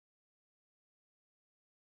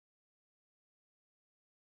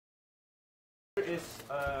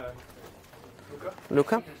Luca.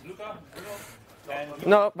 Luca? Luca, and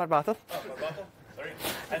No, Barbato. Oh, Barbato, sorry.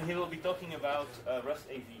 And he will be talking about Rust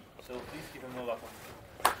AV. So please give him a welcome.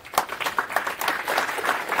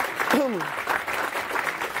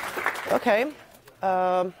 Okay,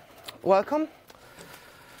 welcome.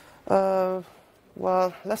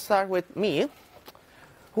 Well, let's start with me,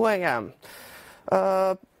 who I am.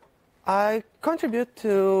 I contribute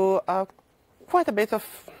to quite a bit of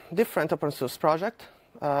different open source projects.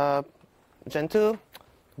 Gentoo,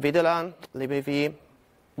 Videolan, libav,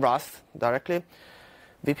 Rust directly,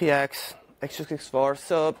 VPX, X264.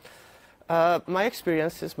 So my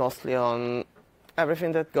experience is mostly on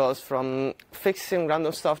everything that goes from fixing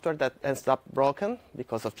random software that ends up broken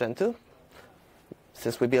because of Gentoo.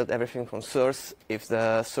 Since we build everything from source, if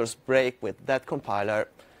the source breaks with that compiler,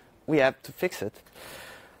 we have to fix it.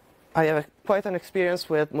 I have quite an experience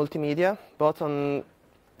with multimedia, both on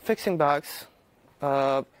fixing bugs,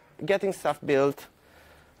 getting stuff built,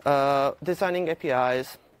 designing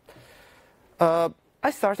APIs.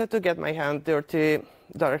 I started to get my hand dirty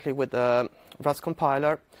directly with the Rust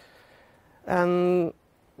compiler. And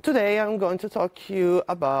today I'm going to talk to you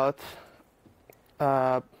about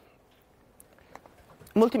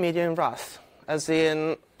multimedia in Rust, as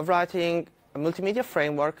in writing a multimedia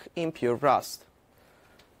framework in pure Rust.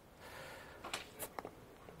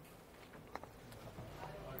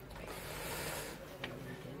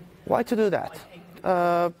 Why to do that?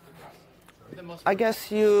 I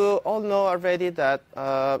guess you all know already that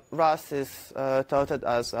Rust is touted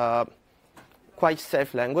as a quite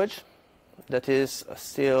safe language that is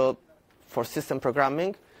still for system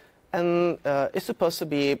programming, and it's supposed to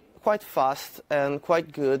be quite fast and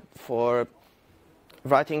quite good for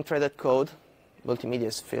writing threaded code. Multimedia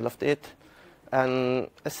is full of it, and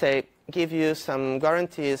let's say give you some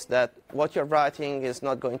guarantees that what you're writing is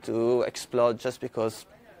not going to explode just because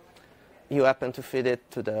you happen to feed it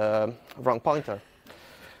to the wrong pointer.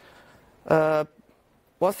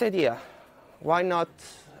 What's the idea? Why not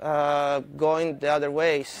going the other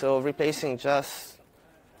way, so replacing just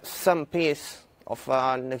some piece of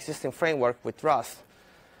an existing framework with Rust?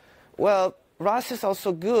 Well, Rust is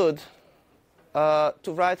also good to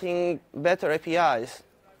writing better APIs,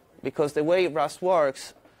 because the way Rust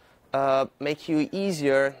works makes you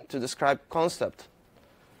easier to describe concept.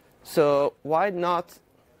 So why not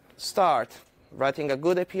start writing a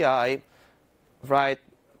good API, write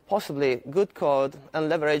possibly good code, and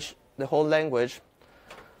leverage the whole language,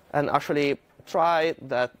 and actually try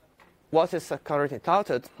that what is currently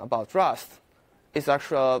touted about Rust is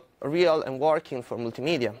actually real and working for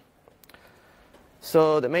multimedia.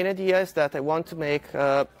 So the main idea is that I want to make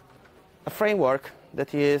a framework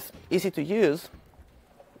that is easy to use,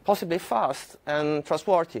 possibly fast and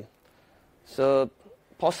trustworthy. So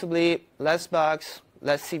possibly less bugs,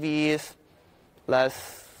 less CVEs,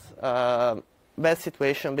 less bad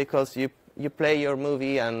situation because you play your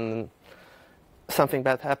movie and something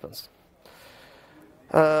bad happens.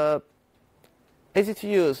 Easy to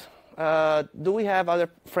use. Do we have other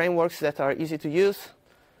frameworks that are easy to use?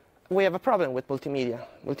 We have a problem with multimedia.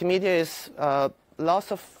 Multimedia is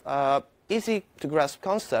lots of easy to grasp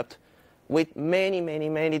concept with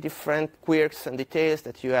many different quirks and details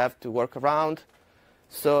that you have to work around.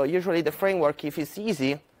 So usually the framework, if it's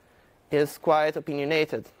easy, is quite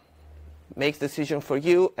opinionated, makes decision for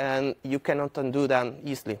you, and you cannot undo them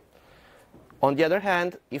easily. On the other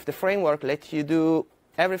hand, if the framework lets you do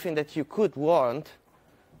everything that you could want,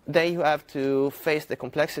 then you have to face the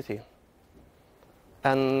complexity.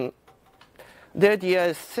 And the idea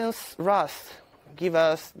is, since Rust gives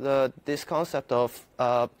us this concept of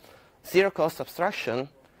zero-cost abstraction,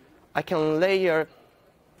 I can layer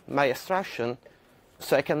my abstraction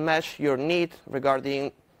so I can match your need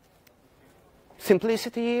regarding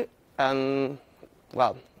simplicity and,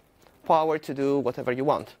 well, power to do whatever you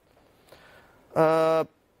want.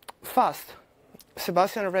 Fast.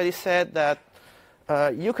 Sebastian already said that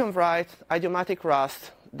you can write idiomatic Rust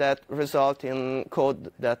that result in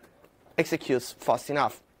code that executes fast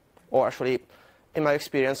enough, or actually, in my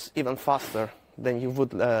experience, even faster than you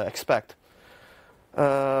would expect.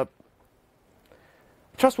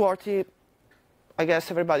 Trustworthy. I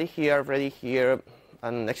guess everybody here already hear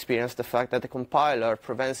and experience the fact that the compiler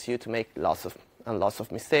prevents you to make lots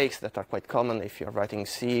of mistakes that are quite common if you're writing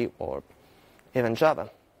C or even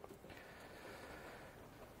Java.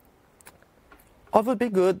 All would be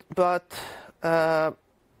good, but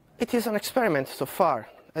it is an experiment so far.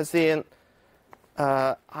 As in,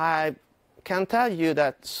 I can tell you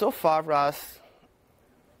that so far Rust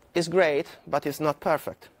is great, but it's not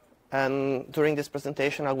perfect. And during this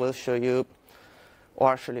presentation, I will show you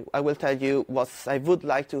Or actually, I will tell you what I would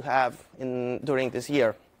like to have during this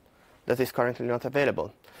year that is currently not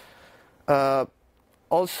available.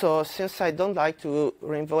 Also, since I don't like to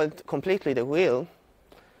reinvent completely the wheel,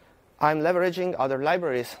 I'm leveraging other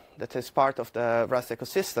libraries that is part of the Rust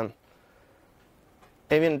ecosystem.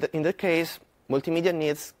 Even in that case, multimedia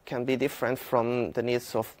needs can be different from the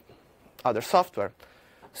needs of other software.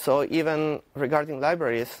 So even regarding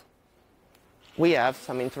libraries, we have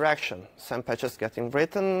some interaction. Some patches getting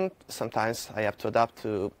written. Sometimes I have to adapt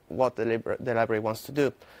to what the library wants to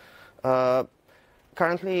do.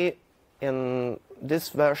 Currently, in this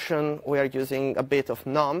version, we are using a bit of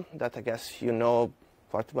GNOME that I guess you know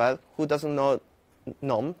quite well. Who doesn't know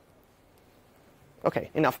GNOME? Okay,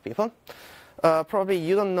 enough people. Probably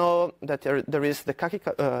you don't know that there is the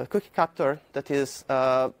cookie captor that is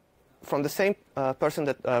from the same person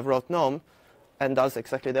that wrote GNOME and does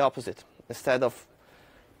exactly the opposite. Instead of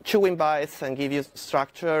chewing bytes and give you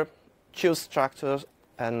structure, choose structures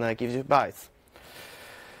and gives you bytes.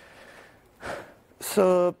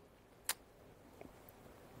 So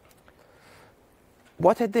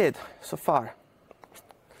what I did so far.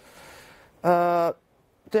 The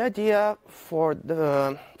idea for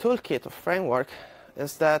the toolkit of framework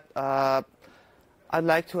is that I'd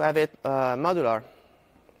like to have it modular.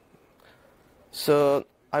 So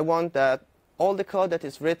I want that all the code that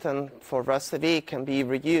is written for Rust-AV can be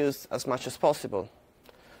reused as much as possible.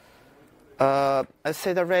 As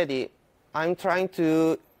said already, I'm trying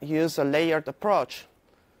to use a layered approach.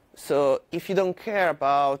 So if you don't care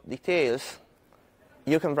about details,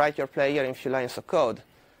 you can write your player in few lines of code.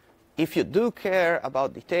 If you do care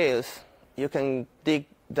about details, you can dig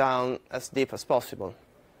down as deep as possible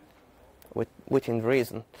within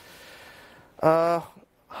reason. How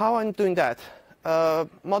I'm doing that?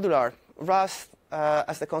 Modular. Rust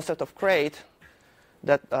has the concept of crate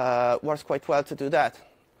that works quite well to do that.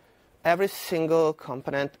 Every single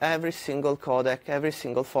component, every single codec, every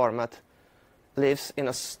single format lives in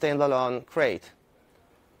a standalone crate.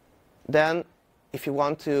 Then, if you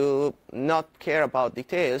want to not care about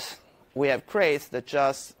details, we have crates that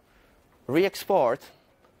just re-export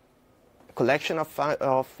a collection of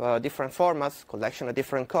different formats, collection of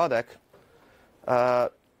different codec.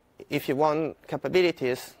 If you want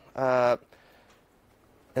capabilities,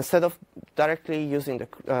 instead of directly using the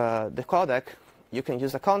codec, you can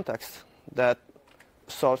use a context that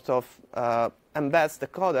sort of embeds the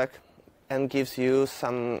codec and gives you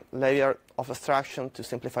some layer of abstraction to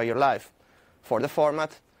simplify your life. For the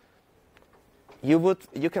format, you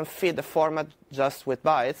can feed the format just with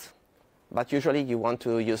bytes, but usually you want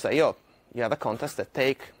to use I/O. You have a context that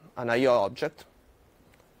take an I/O object,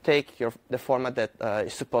 take the format that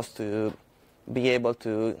is supposed to be able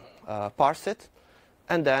to parse it,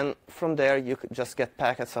 and then from there you could just get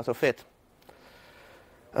packets out of it.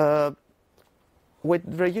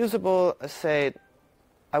 With reusable, I said,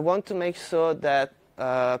 I want to make sure that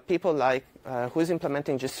people like who is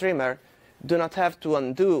implementing GStreamer do not have to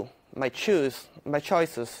undo my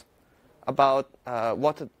choices about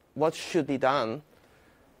what should be done,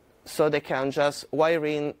 so they can just wire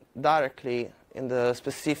in directly in the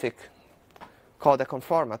specific codec and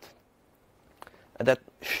format. That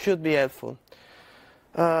should be helpful.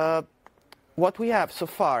 What we have so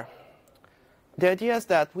far, the idea is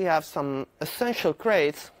that we have some essential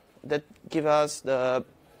crates that give us the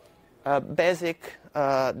basic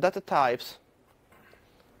data types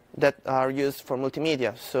that are used for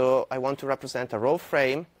multimedia. So I want to represent a raw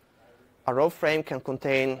frame. A raw frame can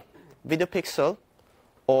contain video pixel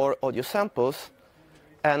or audio samples.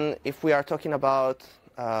 And if we are talking about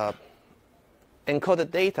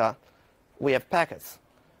encoded data, we have packets.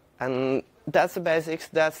 And that's the basics.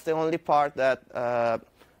 That's the only part that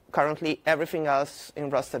currently everything else in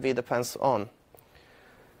Rust-AV depends on.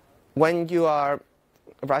 When you are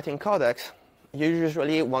writing codecs, you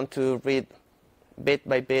usually want to read bit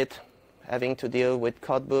by bit, having to deal with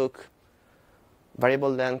codebook,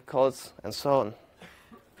 variable length codes, and so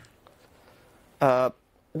on.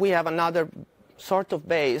 We have another sort of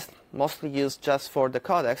base, mostly used just for the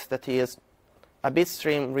codecs, that is a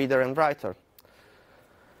bitstream reader and writer.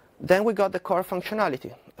 Then we got the core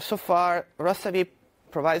functionality. So far, Rust-AV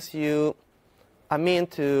provides you a mean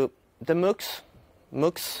to the MUX,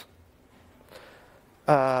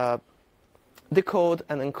 decode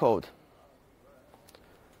and encode.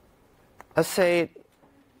 I say,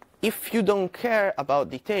 if you don't care about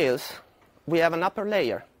details, we have an upper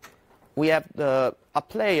layer. We have a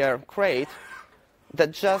player crate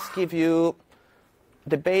that just gives you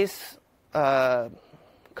the base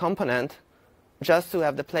component just to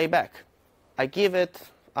have the playback. I give it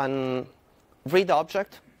an read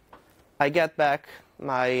object, I get back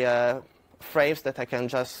my frames that I can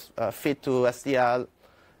just feed to SDL,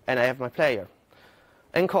 and I have my player.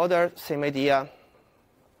 Encoder, same idea.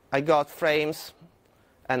 I got frames,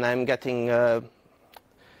 and I'm getting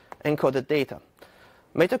encoded data.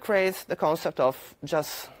 Meta creates the concept of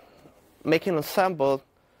just making an ensemble,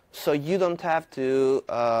 so you don't have to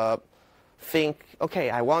think,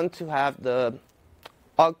 okay, I want to have the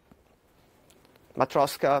OG,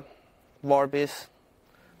 Matroska, Vorbis.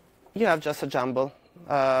 You have just a jumble.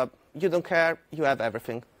 You don't care, you have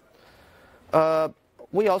everything.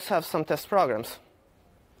 We also have some test programs.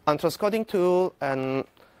 A transcoding tool and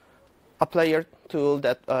a player tool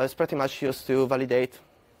that is pretty much used to validate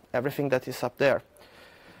everything that is up there.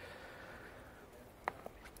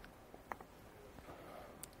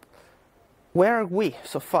 Where are we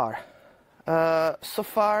so far? So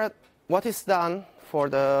far, what is done for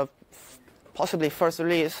the possibly first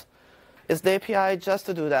release is the API just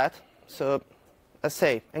to do that. So let's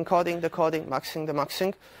say encoding, decoding, maxing,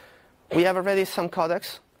 demuxing. We have already some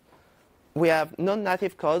codecs. We have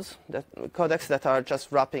non-native codecs that are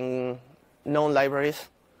just wrapping known libraries.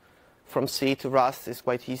 From C to Rust is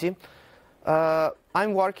quite easy.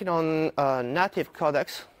 I'm working on native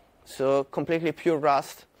codecs, so completely pure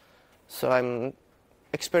Rust. So I'm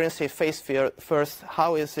experiencing phase first.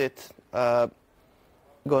 How is it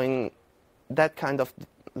going that kind of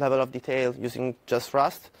level of detail using just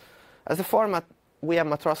Rust? As a format, we have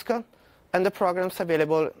Matroska, and the programs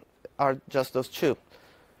available are just those two.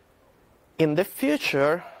 In the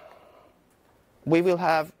future, we will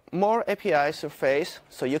have more API surface,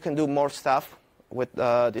 so you can do more stuff with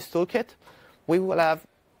this toolkit. We will have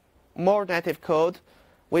more native code.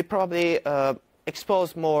 We probably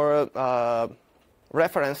expose more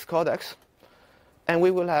reference codecs, and we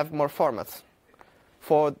will have more formats.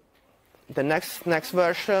 For the next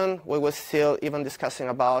version, we will still even discussing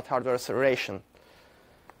about hardware acceleration.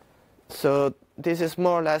 So this is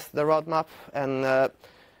more or less the roadmap, and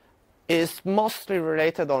is mostly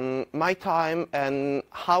related on my time and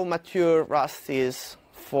how mature Rust is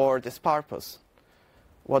for this purpose.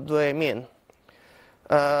 What do I mean?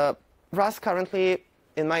 Rust currently,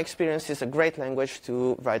 in my experience, is a great language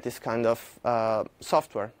to write this kind of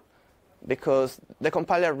software, because the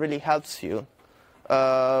compiler really helps you.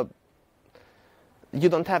 You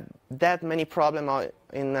don't have that many problems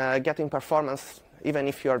in getting performance, even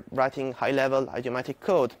if you're writing high-level idiomatic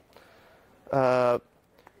code.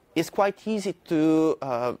 It's quite easy to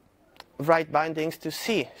write bindings to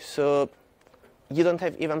C, so you don't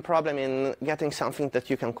have even problem in getting something that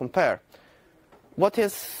you can compare. What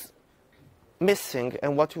is missing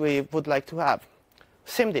and what we would like to have?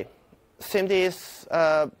 SIMD. SIMD is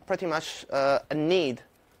pretty much a need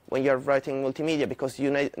when you're writing multimedia, because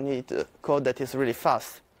you need code that is really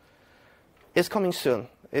fast. It's coming soon.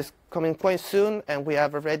 It's coming quite soon, and we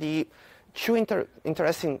have already two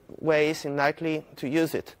interesting ways in Nightly to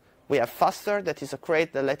use it. We have Faster, that is a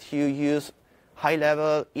crate that lets you use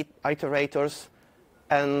high-level iterators,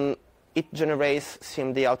 and it generates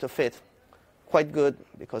SIMD out of it. Quite good,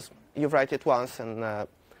 because you write it once, and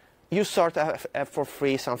you sort of have for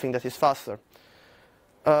free something that is faster.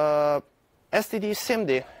 STD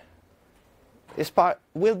SIMD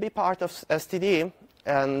will be part of STD,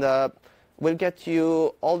 and will get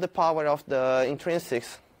you all the power of the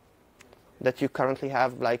intrinsics that you currently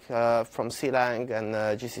have, like from CLang and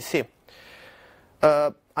GCC.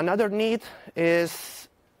 Another need is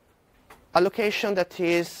a location that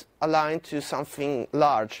is aligned to something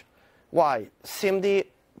large. Why? SIMD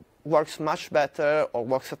works much better, or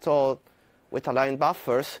works at all, with aligned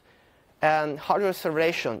buffers, and hardware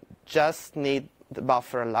acceleration just need the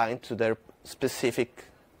buffer aligned to their specific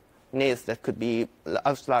needs that could be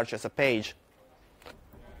as large as a page.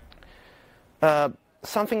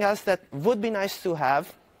 Something else that would be nice to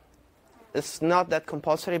have, it's not that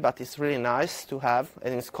compulsory, but it's really nice to have,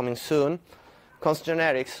 and it's coming soon, const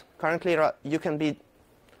generics. Currently, you can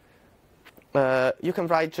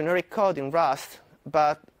write generic code in Rust,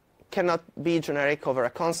 but cannot be generic over a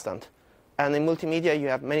constant. And in multimedia, you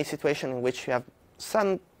have many situations in which you have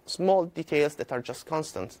some small details that are just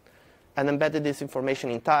constants. And embedded this information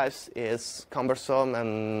in types is cumbersome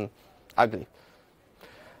and ugly.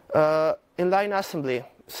 Inline assembly,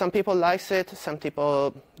 some people likes it, some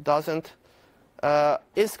people doesn't.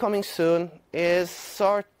 Is coming soon, is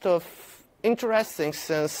sort of interesting,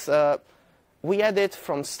 since we had it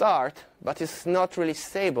from start, but it's not really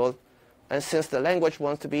stable. And since the language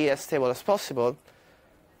wants to be as stable as possible,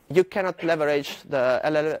 you cannot leverage the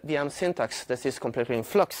LLVM syntax that is completely in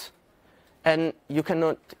flux. And you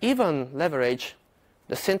cannot even leverage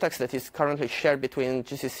the syntax that is currently shared between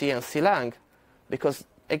GCC and CLang, because,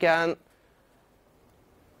 again,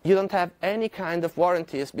 you don't have any kind of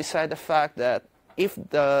warranties beside the fact that if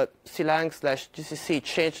the clang/GCC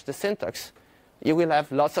change the syntax, you will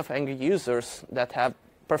have lots of angry users that have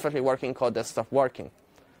perfectly working code that stop working.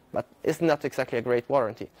 But it's not exactly a great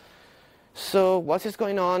warranty. So what is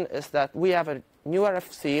going on is that we have a new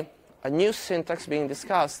RFC, a new syntax being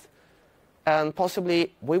discussed, and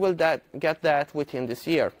possibly we will get that within this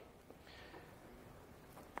year.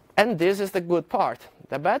 And this is the good part.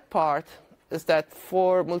 The bad part is that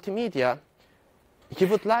for multimedia, you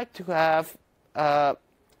would like to have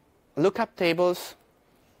lookup tables.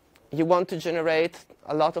 You want to generate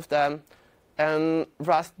a lot of them, and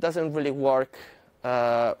Rust doesn't really work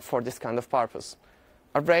for this kind of purpose.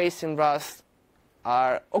 Arrays in Rust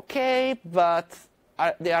are okay, but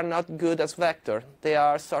they are not good as vector. They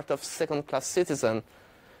are sort of second-class citizen.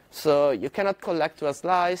 So you cannot collect to a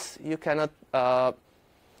slice. You cannot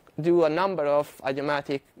do a number of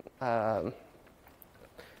idiomatic,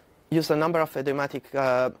 use a number of idiomatic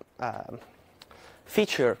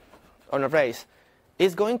feature on arrays.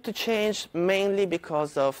 It's going to change mainly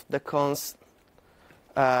because of the const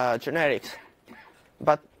generics.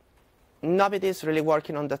 But nobody is really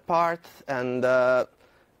working on that part, and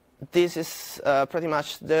this is pretty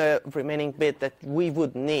much the remaining bit that we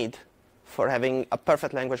would need for having a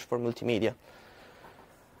perfect language for multimedia.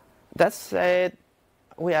 That said,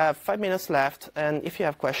 we have 5 minutes left, and if you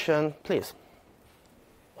have questions, please.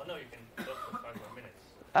 Well, no, you can talk for 5 more minutes.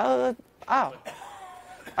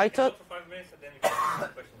 I thought. For 5 minutes, and then you can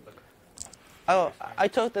ask questions. But oh, I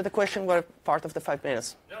thought that the question were part of the 5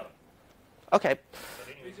 minutes. No. Okay.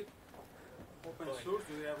 Is it open source?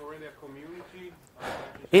 Do they have already a community?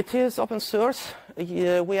 It is open source.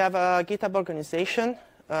 We have a GitHub organization.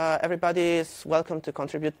 Everybody is welcome to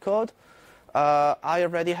contribute code. I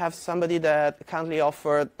already have somebody that kindly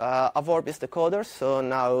offered a Vorbis decoder. So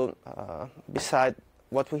now, beside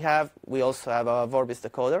what we have, we also have a Vorbis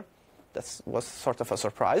decoder. That was sort of a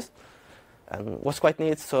surprise and was quite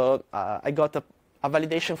neat. So I got a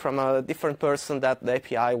validation from a different person that the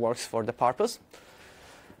API works for the purpose.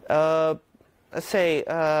 Let's say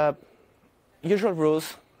usual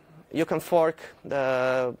rules. You can fork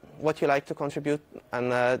what you like to contribute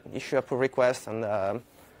and issue a pull request, and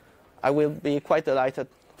I will be quite delighted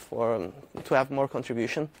to have more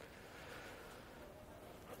contribution.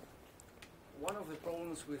 One of the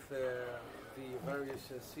problems with the various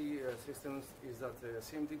C systems is that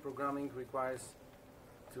CMD programming requires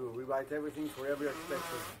to rewrite everything for every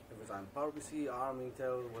architecture every time. PowerPC, ARM,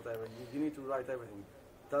 Intel, whatever. You need to write everything.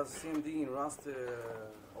 Does CMD in Rust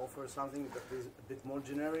offer something that is a bit more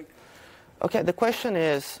generic? Okay, the question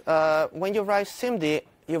is, when you write CMD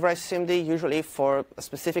usually for a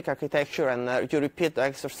specific architecture, and you repeat the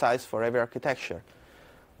exercise for every architecture.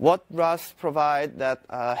 What Rust provides that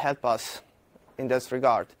help us in this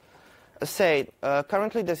regard? Say,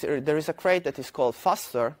 currently there is a crate that is called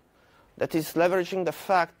Faster that is leveraging the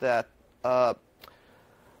fact that the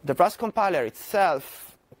Rust compiler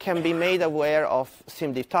itself can be made aware of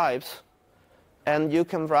CMD types, and you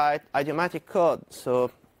can write idiomatic code. So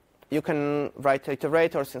you can write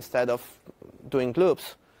iterators instead of doing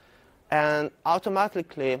loops. And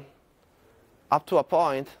automatically, up to a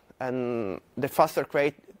point, and the Faster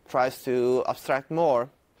crate tries to abstract more,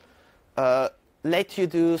 let you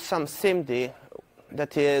do some CMD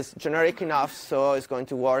that is generic enough so it's going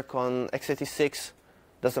to work on x86,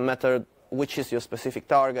 doesn't matter which is your specific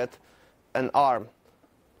target, and ARM.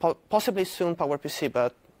 Possibly soon PowerPC,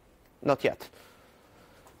 but not yet.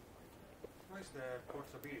 What is the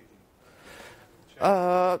portability?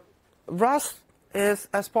 Rust is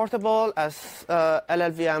as portable as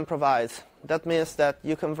LLVM provides. That means that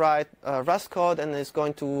you can write Rust code and it's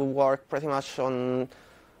going to work pretty much on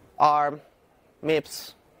ARM,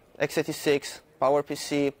 MIPS, x86,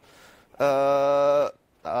 PowerPC,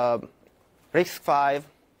 RISC-V,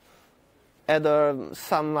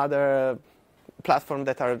 some other platform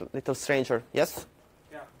that are a little stranger. Yes?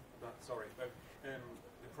 Yeah, sorry. The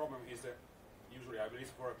problem is that usually, I believe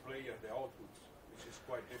for a player, the output, which is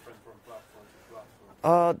quite different from platform to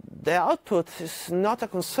platform. The output is not a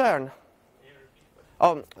concern.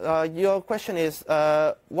 Your question is,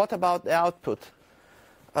 what about the output?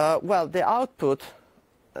 Well, the output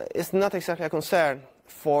is not exactly a concern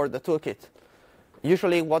for the toolkit.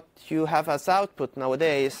 Usually what you have as output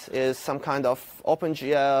nowadays is some kind of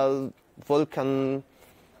OpenGL, Vulkan,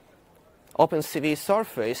 OpenCV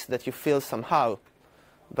surface that you fill somehow.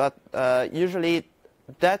 But usually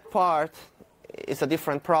that part is a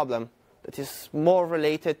different problem that is more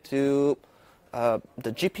related to the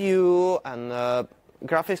GPU and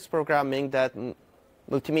graphics programming than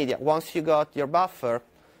multimedia. Once you got your buffer,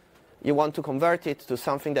 you want to convert it to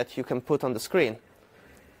something that you can put on the screen.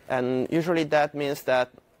 And usually that means that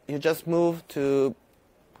you just move to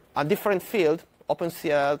a different field,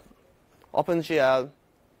 OpenCL, OpenGL,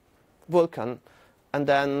 Vulkan, and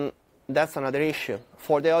then that's another issue.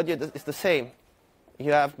 For the audio, it's the same.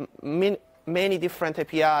 You have many different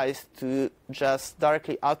APIs to just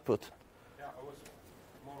directly output. Yeah, I was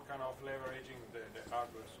more kind of leveraging the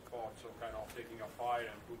hardware support, so kind of taking a file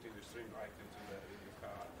and putting the string right into the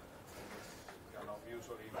card. It's kind of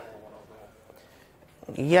usually more one of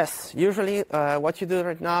those. Yes, usually what you do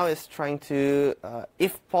right now is trying to,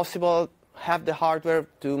 if possible, have the hardware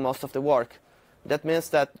do most of the work. That means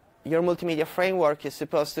that your multimedia framework is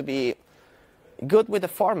supposed to be good with the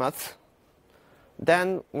formats.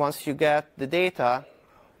 Then once you get the data,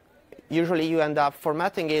 usually you end up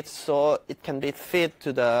formatting it so it can be fed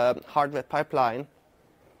to the hardware pipeline.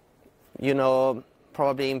 You know,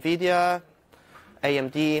 probably NVIDIA,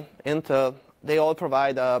 AMD, Intel, they all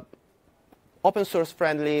provide a open source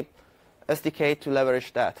friendly SDK to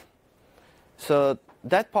leverage that. So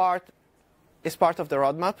that part is part of the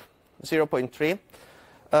roadmap, 0.3.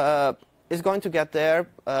 Is going to get there,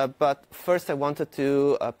 but first I wanted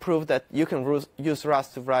to prove that you can use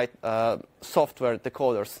Rust to write software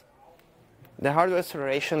decoders. The hardware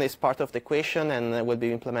acceleration is part of the equation and will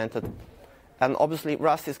be implemented. And obviously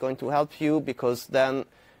Rust is going to help you because then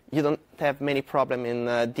you don't have many problem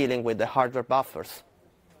in dealing with the hardware buffers.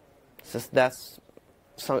 Since that's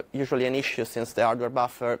usually an issue, since the hardware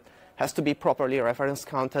buffer has to be properly reference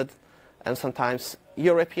counted, and sometimes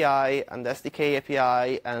your API and the SDK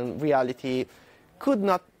API and reality could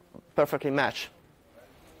not perfectly match.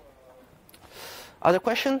 Other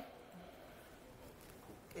question?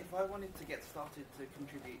 If I wanted to get started to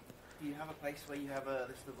contribute, do you have a place where you have a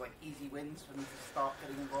list of like easy wins for me to start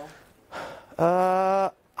getting involved?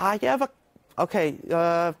 I have a, okay,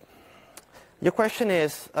 your question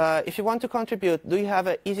is, if you want to contribute, do you have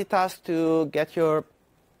an easy task to get your,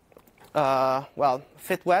 well,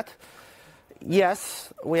 fit wet?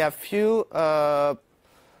 Yes, we have few.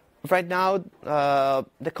 Right now,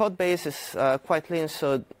 the code base is quite lean,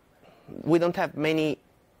 so we don't have many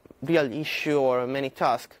real issue or many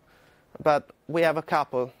tasks. But we have a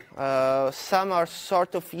couple. Some are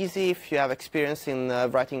sort of easy if you have experience in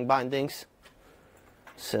writing bindings,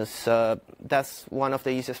 since that's one of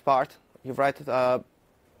the easiest part. You write a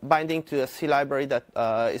binding to a C library that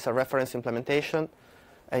is a reference implementation,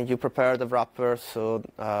 and you prepare the wrapper so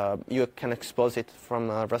you can expose it from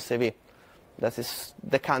Rust AV. That is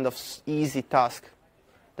the kind of easy task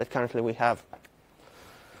that currently we have.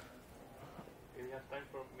 We have time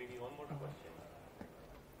for maybe one more question.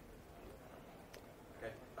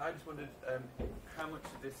 Okay, I just wondered how much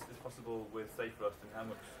of this is possible with safe Rust, and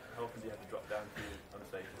how often do you have to drop down to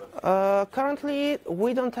unsafe Rust? Currently,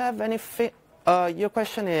 we don't have any. Your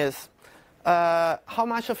question is, how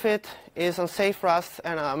much of it is on safe Rust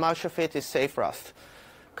and how much of it is safe Rust?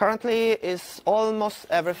 Currently, it's almost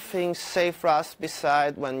everything safe Rust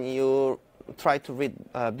beside when you try to read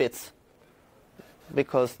bits,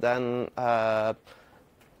 because then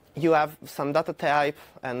you have some data type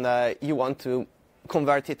and you want to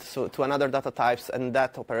convert it to another data types, and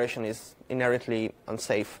that operation is inherently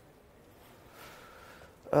unsafe.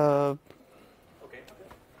 Okay,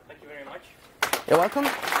 thank you very much. You're welcome.